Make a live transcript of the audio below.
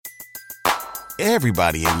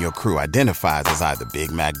Everybody in your crew identifies as either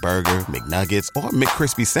Big Mac Burger, McNuggets, or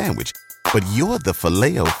McCrispy Sandwich. But you're the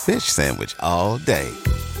Filet-O-Fish Sandwich all day.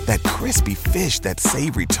 That crispy fish, that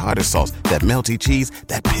savory tartar sauce, that melty cheese,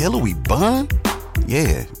 that pillowy bun.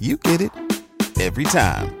 Yeah, you get it. Every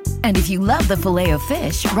time. And if you love the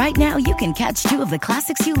Filet-O-Fish, right now you can catch two of the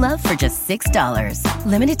classics you love for just $6.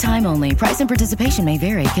 Limited time only. Price and participation may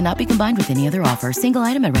vary. Cannot be combined with any other offer. Single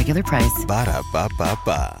item at regular price.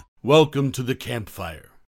 Ba-da-ba-ba-ba. Welcome to the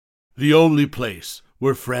campfire, the only place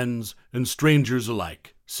where friends and strangers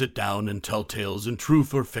alike sit down and tell tales in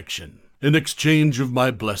truth or fiction, in exchange of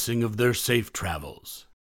my blessing of their safe travels.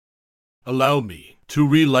 Allow me to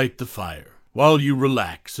relight the fire while you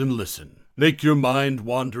relax and listen. Make your mind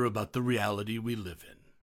wander about the reality we live in.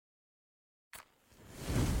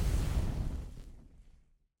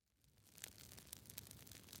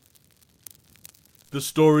 The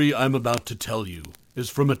story I'm about to tell you is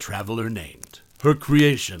from a traveler named Her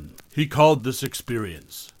Creation. He called this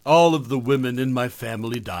experience, all of the women in my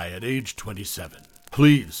family die at age 27.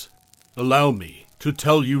 Please, allow me to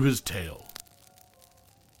tell you his tale.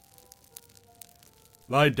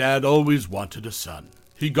 My dad always wanted a son.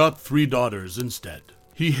 He got 3 daughters instead.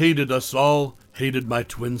 He hated us all, hated my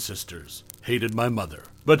twin sisters, hated my mother,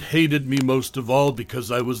 but hated me most of all because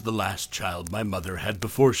I was the last child my mother had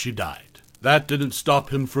before she died. That didn't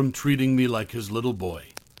stop him from treating me like his little boy.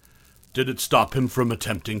 Did it stop him from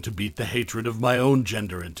attempting to beat the hatred of my own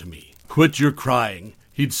gender into me? Quit your crying,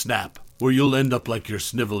 he'd snap, or you'll end up like your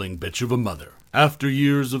sniveling bitch of a mother. After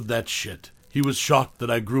years of that shit, he was shocked that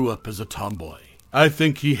I grew up as a tomboy. I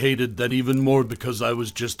think he hated that even more because I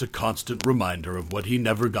was just a constant reminder of what he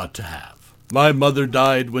never got to have. My mother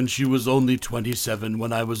died when she was only 27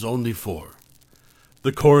 when I was only 4.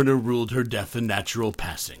 The coroner ruled her death a natural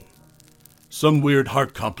passing. Some weird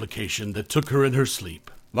heart complication that took her in her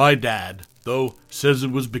sleep. My dad, though, says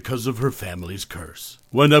it was because of her family's curse.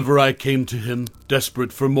 Whenever I came to him,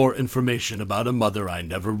 desperate for more information about a mother I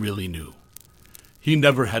never really knew, he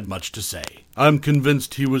never had much to say. I'm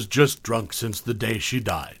convinced he was just drunk since the day she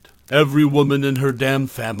died. Every woman in her damn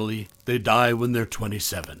family, they die when they're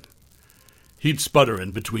 27. He'd sputter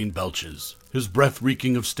in between belches, his breath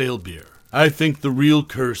reeking of stale beer. I think the real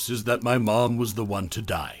curse is that my mom was the one to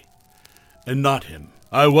die, and not him.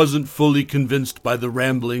 I wasn't fully convinced by the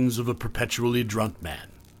ramblings of a perpetually drunk man.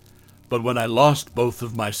 But when I lost both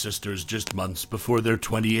of my sisters just months before their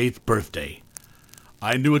 28th birthday,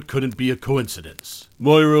 I knew it couldn't be a coincidence.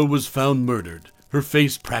 Moira was found murdered, her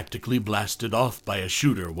face practically blasted off by a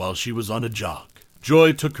shooter while she was on a jog.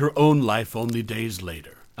 Joy took her own life only days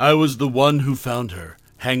later. I was the one who found her,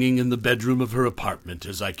 hanging in the bedroom of her apartment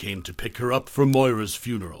as I came to pick her up for Moira's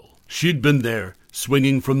funeral. She'd been there,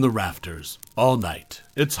 swinging from the rafters, all night.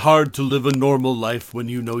 It's hard to live a normal life when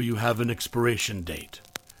you know you have an expiration date,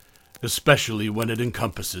 especially when it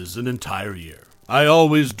encompasses an entire year. I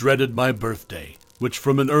always dreaded my birthday, which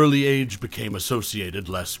from an early age became associated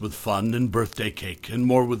less with fun and birthday cake and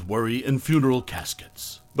more with worry and funeral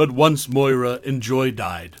caskets. But once Moira and Joy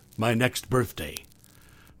died, my next birthday,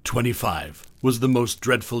 25, was the most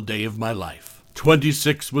dreadful day of my life.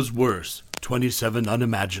 26 was worse, 27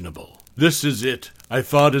 unimaginable. This is it, I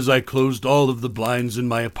thought as I closed all of the blinds in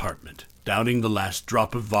my apartment, downing the last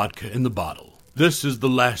drop of vodka in the bottle. This is the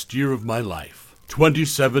last year of my life.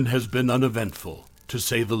 27 has been uneventful, to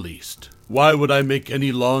say the least. Why would I make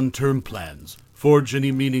any long-term plans, forge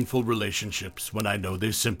any meaningful relationships when I know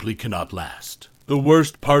they simply cannot last? The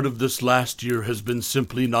worst part of this last year has been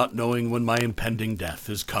simply not knowing when my impending death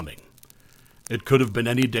is coming. It could have been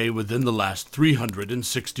any day within the last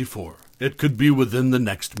 364. It could be within the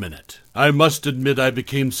next minute. I must admit I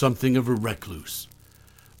became something of a recluse.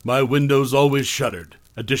 My windows always shuttered,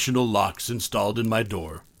 additional locks installed in my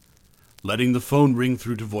door, letting the phone ring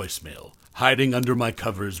through to voicemail, hiding under my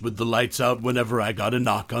covers with the lights out whenever I got a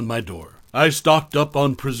knock on my door. I stocked up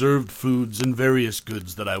on preserved foods and various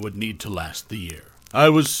goods that I would need to last the year. I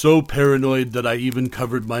was so paranoid that I even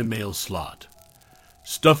covered my mail slot,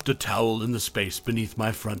 stuffed a towel in the space beneath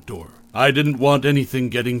my front door. I didn't want anything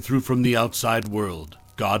getting through from the outside world,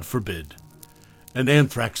 God forbid. An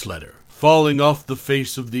anthrax letter falling off the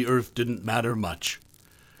face of the earth didn't matter much.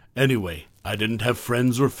 Anyway, I didn't have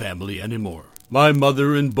friends or family anymore. My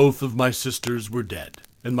mother and both of my sisters were dead,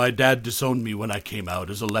 and my dad disowned me when I came out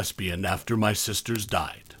as a lesbian after my sisters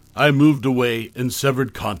died. I moved away and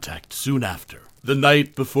severed contact soon after, the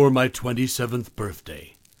night before my 27th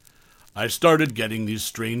birthday. I started getting these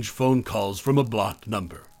strange phone calls from a blocked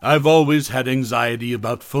number. I've always had anxiety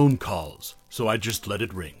about phone calls, so I just let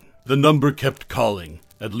it ring. The number kept calling,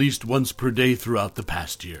 at least once per day throughout the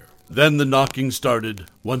past year. Then the knocking started,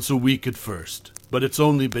 once a week at first, but it's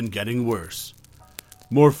only been getting worse.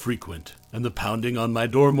 More frequent, and the pounding on my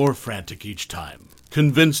door more frantic each time.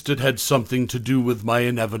 Convinced it had something to do with my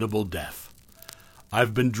inevitable death.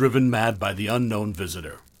 I've been driven mad by the unknown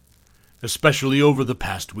visitor, especially over the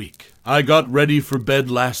past week. I got ready for bed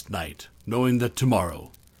last night, knowing that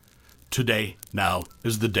today, now,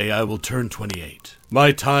 is the day I will turn 28.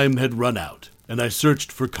 My time had run out, and I searched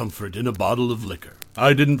for comfort in a bottle of liquor.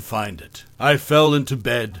 I didn't find it. I fell into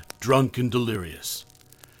bed, drunk and delirious,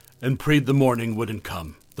 and prayed the morning wouldn't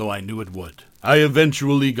come, though I knew it would. I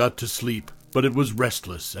eventually got to sleep, but it was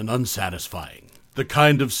restless and unsatisfying. The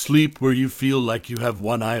kind of sleep where you feel like you have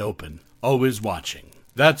one eye open, always watching.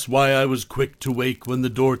 That's why I was quick to wake when the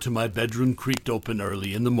door to my bedroom creaked open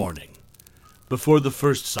early in the morning, before the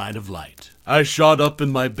first sign of light. I shot up in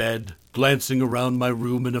my bed, glancing around my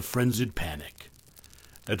room in a frenzied panic.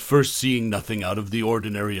 At first seeing nothing out of the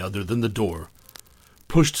ordinary other than the door,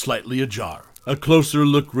 pushed slightly ajar. A closer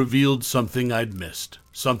look revealed something I'd missed,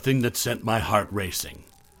 something that sent my heart racing,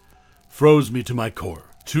 froze me to my core.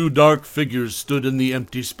 Two dark figures stood in the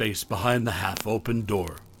empty space behind the half-open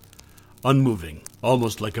door, unmoving,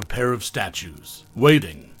 almost like a pair of statues,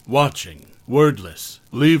 waiting, watching, wordless.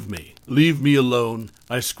 Leave me alone,"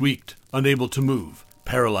 I squeaked, unable to move,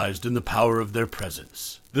 paralyzed in the power of their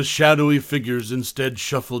presence. The shadowy figures instead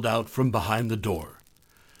shuffled out from behind the door,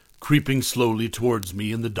 creeping slowly towards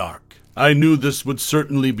me in the dark. I knew this would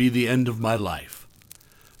certainly be the end of my life,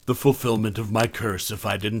 the fulfillment of my curse if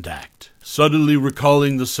I didn't act. Suddenly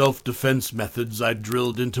recalling the self-defense methods I'd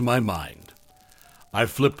drilled into my mind, I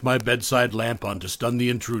flipped my bedside lamp on to stun the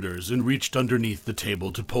intruders and reached underneath the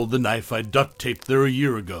table to pull the knife I'd duct-taped there a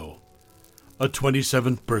year ago, a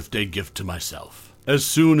 27th birthday gift to myself. As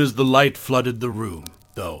soon as the light flooded the room,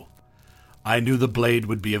 though, I knew the blade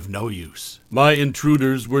would be of no use. My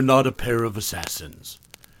intruders were not a pair of assassins.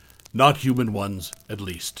 Not human ones, at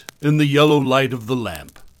least. In the yellow light of the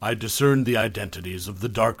lamp, I discerned the identities of the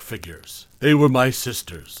dark figures. They were my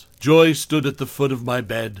sisters. Joy stood at the foot of my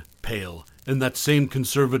bed, pale, in that same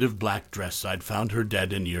conservative black dress I'd found her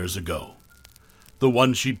dead in years ago. The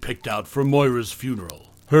one she'd picked out for Moira's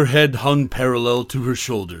funeral. Her head hung parallel to her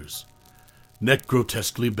shoulders, neck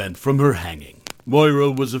grotesquely bent from her hanging. Moira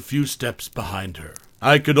was a few steps behind her.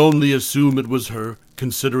 I could only assume it was her,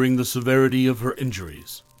 considering the severity of her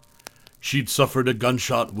injuries. She'd suffered a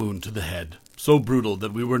gunshot wound to the head, so brutal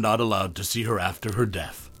that we were not allowed to see her after her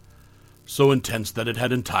death, so intense that it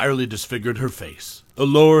had entirely disfigured her face. The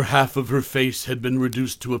lower half of her face had been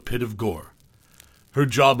reduced to a pit of gore, her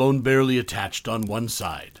jawbone barely attached on one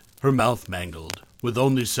side, her mouth mangled, with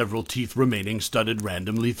only several teeth remaining studded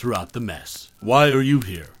randomly throughout the mess. "Why are you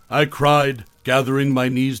here?" I cried, gathering my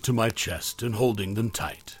knees to my chest and holding them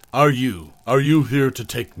tight. Are you here to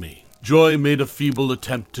take me?" Joy made a feeble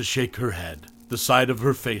attempt to shake her head, the side of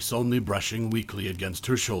her face only brushing weakly against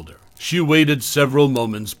her shoulder. She waited several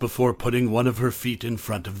moments before putting one of her feet in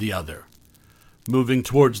front of the other, moving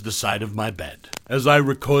towards the side of my bed. As I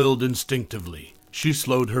recoiled instinctively, she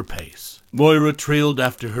slowed her pace. Moira trailed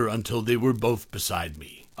after her until they were both beside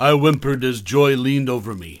me. I whimpered as Joy leaned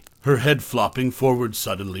over me, her head flopping forward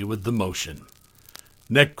suddenly with the motion,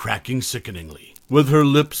 neck cracking sickeningly, with her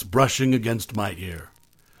lips brushing against my ear.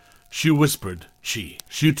 She whispered, she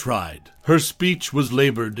tried. Her speech was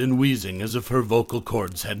labored and wheezing as if her vocal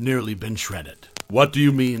cords had nearly been shredded. "What do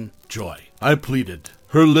you mean, Joy?" I pleaded.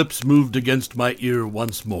 Her lips moved against my ear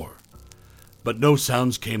once more, but no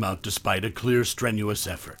sounds came out despite a clear, strenuous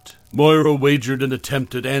effort. Moira wagered an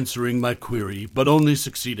attempt at answering my query, but only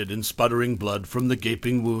succeeded in sputtering blood from the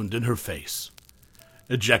gaping wound in her face,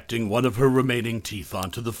 ejecting one of her remaining teeth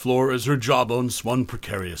onto the floor as her jawbone swung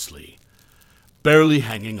precariously, barely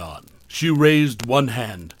hanging on. She raised one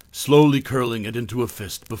hand, slowly curling it into a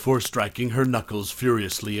fist before striking her knuckles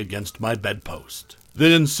furiously against my bedpost.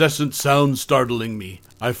 The incessant sound startling me,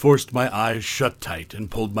 I forced my eyes shut tight and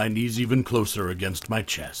pulled my knees even closer against my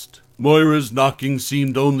chest. Moira's knocking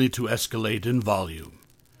seemed only to escalate in volume,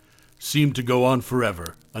 seemed to go on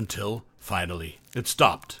forever, until, finally, it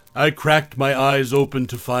stopped. I cracked my eyes open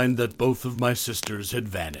to find that both of my sisters had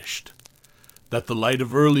vanished, that the light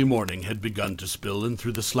of early morning had begun to spill in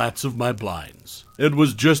through the slats of my blinds. It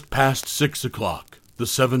was just past 6 o'clock, the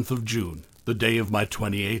 7th of June, the day of my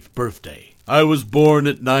 28th birthday. I was born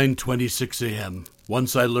at 9:26 a.m.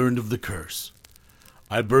 Once I learned of the curse,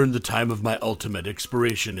 I burned the time of my ultimate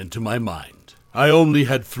expiration into my mind. I only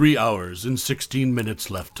had 3 hours and 16 minutes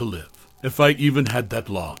left to live, if I even had that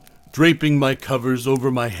long. Draping my covers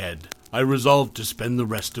over my head, I resolved to spend the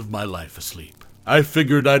rest of my life asleep. I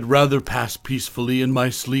figured I'd rather pass peacefully in my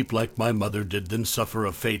sleep like my mother did than suffer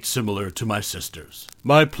a fate similar to my sister's.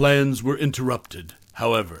 My plans were interrupted,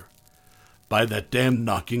 however, by that damned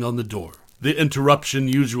knocking on the door. The interruption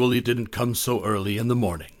usually didn't come so early in the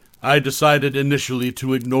morning. I decided initially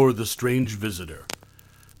to ignore the strange visitor,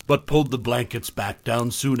 but pulled the blankets back down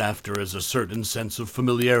soon after as a certain sense of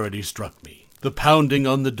familiarity struck me. The pounding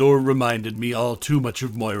on the door reminded me all too much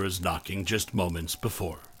of Moira's knocking just moments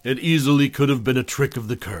before. It easily could have been a trick of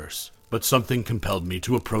the curse, but something compelled me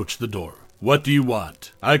to approach the door. "What do you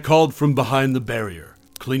want?" I called from behind the barrier,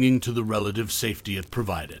 clinging to the relative safety it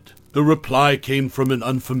provided. The reply came from an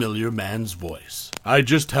unfamiliar man's voice. "I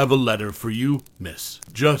just have a letter for you, miss.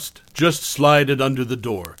 Just slide it under the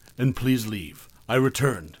door, and please leave." I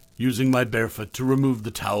returned, using my bare foot to remove the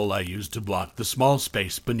towel I used to block the small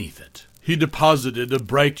space beneath it. He deposited a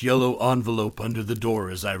bright yellow envelope under the door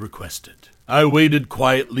as I requested. I waited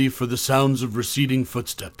quietly for the sounds of receding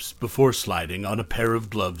footsteps before sliding on a pair of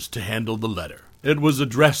gloves to handle the letter. It was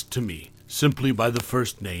addressed to me, simply by the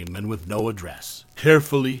first name and with no address.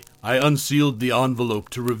 Carefully, I unsealed the envelope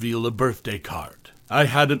to reveal a birthday card. I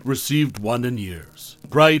hadn't received one in years.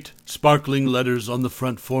 Bright, sparkling letters on the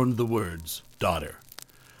front formed the words, "Daughter,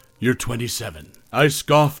 you're 27. I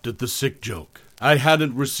scoffed at the sick joke. I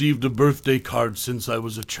hadn't received a birthday card since I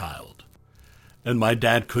was a child, and my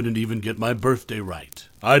dad couldn't even get my birthday right.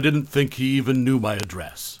 I didn't think he even knew my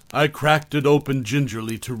address. I cracked it open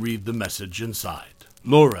gingerly to read the message inside.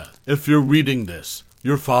 "Laura, if you're reading this,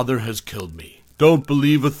 your father has killed me. Don't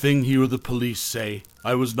believe a thing he or the police say.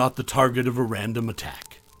 I was not the target of a random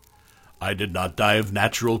attack. I did not die of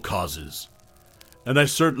natural causes, and I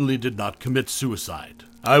certainly did not commit suicide.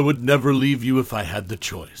 I would never leave you if I had the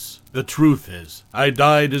choice. The truth is, I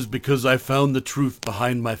died is because I found the truth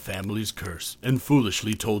behind my family's curse and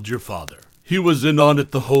foolishly told your father. He was in on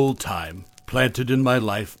it the whole time, planted in my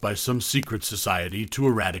life by some secret society to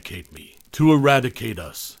eradicate me, to eradicate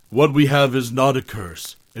us. What we have is not a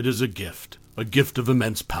curse, it is a gift of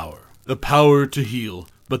immense power. The power to heal,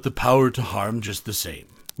 but the power to harm just the same.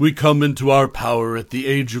 We come into our power at the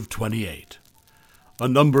age of 28. A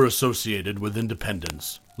number associated with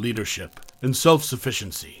independence, leadership, and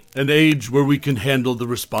self-sufficiency. An age where we can handle the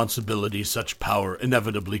responsibility such power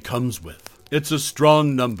inevitably comes with. It's a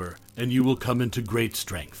strong number, and you will come into great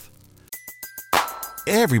strength."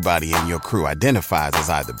 Everybody in your crew identifies as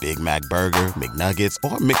either Big Mac Burger, McNuggets,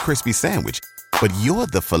 or McCrispy Sandwich. But you're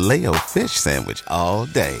the Filet-O-Fish Sandwich all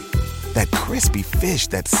day. That crispy fish,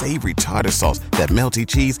 that savory tartar sauce, that melty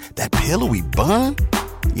cheese, that pillowy bun.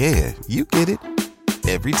 Yeah, you get it.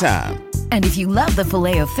 Every time. And if you love the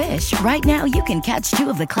Filet-O-Fish, right now you can catch two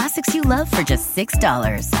of the classics you love for just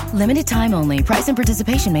 $6. Limited time only. Price and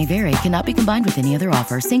participation may vary. Cannot be combined with any other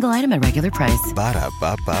offer. Single item at regular price.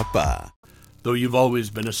 Ba-da-ba-ba-ba. Though you've always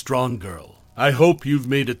been a strong girl, I hope you've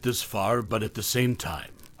made it this far, but at the same time,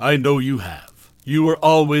 I know you have. You were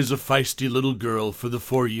always a feisty little girl for the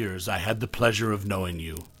 4 years I had the pleasure of knowing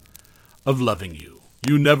you, of loving you.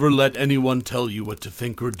 You never let anyone tell you what to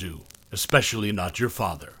think or do, especially not your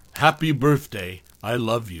father. Happy birthday, I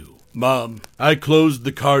love you. Mom. I closed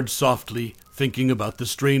the card softly, thinking about the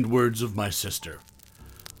strained words of my sister.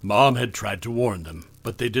 Mom had tried to warn them,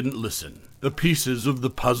 but they didn't listen. The pieces of the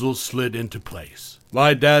puzzle slid into place.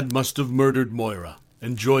 My dad must have murdered Moira,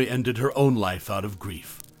 and Joy ended her own life out of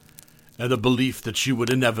grief, and a belief that she would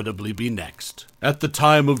inevitably be next. At the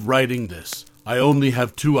time of writing this, I only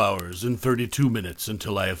have 2 hours and 32 minutes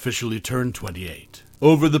until I officially turn 28.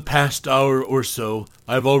 Over the past hour or so,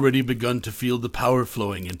 I've already begun to feel the power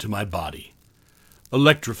flowing into my body,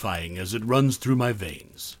 electrifying as it runs through my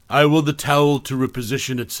veins. I will the towel to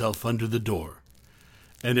reposition itself under the door,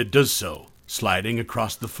 and it does so, sliding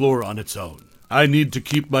across the floor on its own. I need to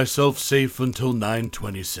keep myself safe until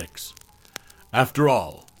 9:26. After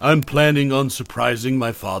all, I'm planning on surprising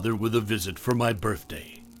my father with a visit for my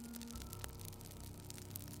birthday.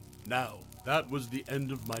 Now, that was the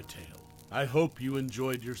end of my tale. I hope you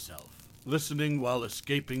enjoyed yourself, listening while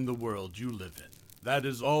escaping the world you live in. That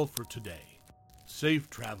is all for today. Safe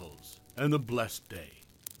travels, and a blessed day.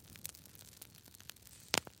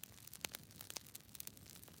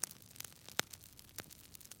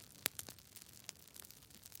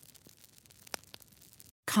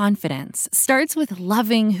 Confidence starts with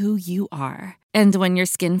loving who you are. And when your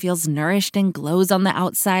skin feels nourished and glows on the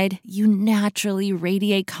outside, you naturally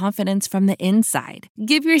radiate confidence from the inside.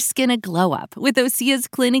 Give your skin a glow up with Osea's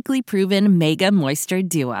clinically proven Mega Moisture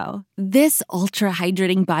Duo. This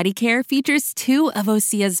ultra-hydrating body care features 2 of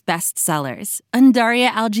Osea's best sellers, Undaria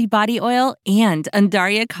Algae Body Oil and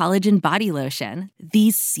Undaria Collagen Body Lotion.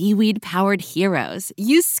 These seaweed-powered heroes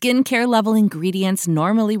use skincare-level ingredients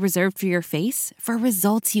normally reserved for your face for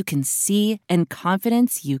results you can see and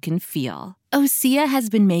confidence you can feel. Osea has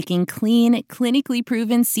been making clean, clinically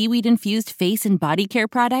proven seaweed-infused face and body care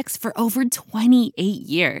products for over 28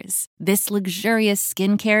 years. This luxurious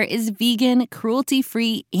skincare is vegan,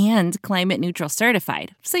 cruelty-free, and climate-neutral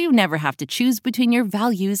certified, so you never have to choose between your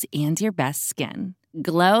values and your best skin.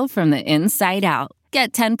 Glow from the inside out.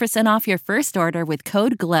 Get 10% off your first order with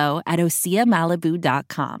code GLOW at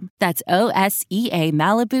OseaMalibu.com. That's OSEA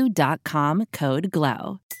Malibu.com, code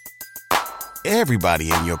GLOW.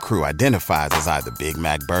 Everybody in your crew identifies as either Big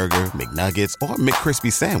Mac Burger, McNuggets, or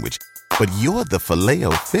McCrispy Sandwich. But you're the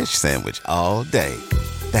Filet-O-Fish Sandwich all day.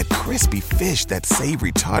 That crispy fish, that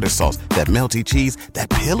savory tartar sauce, that melty cheese,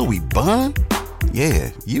 that pillowy bun.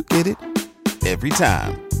 Yeah, you get it. Every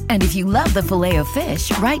time. And if you love the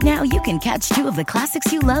Filet-O-Fish, right now you can catch 2 of the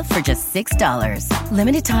classics you love for just $6.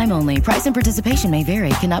 Limited time only. Price and participation may vary.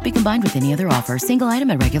 Cannot be combined with any other offer. Single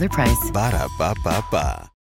item at regular price. Ba-da-ba-ba-ba.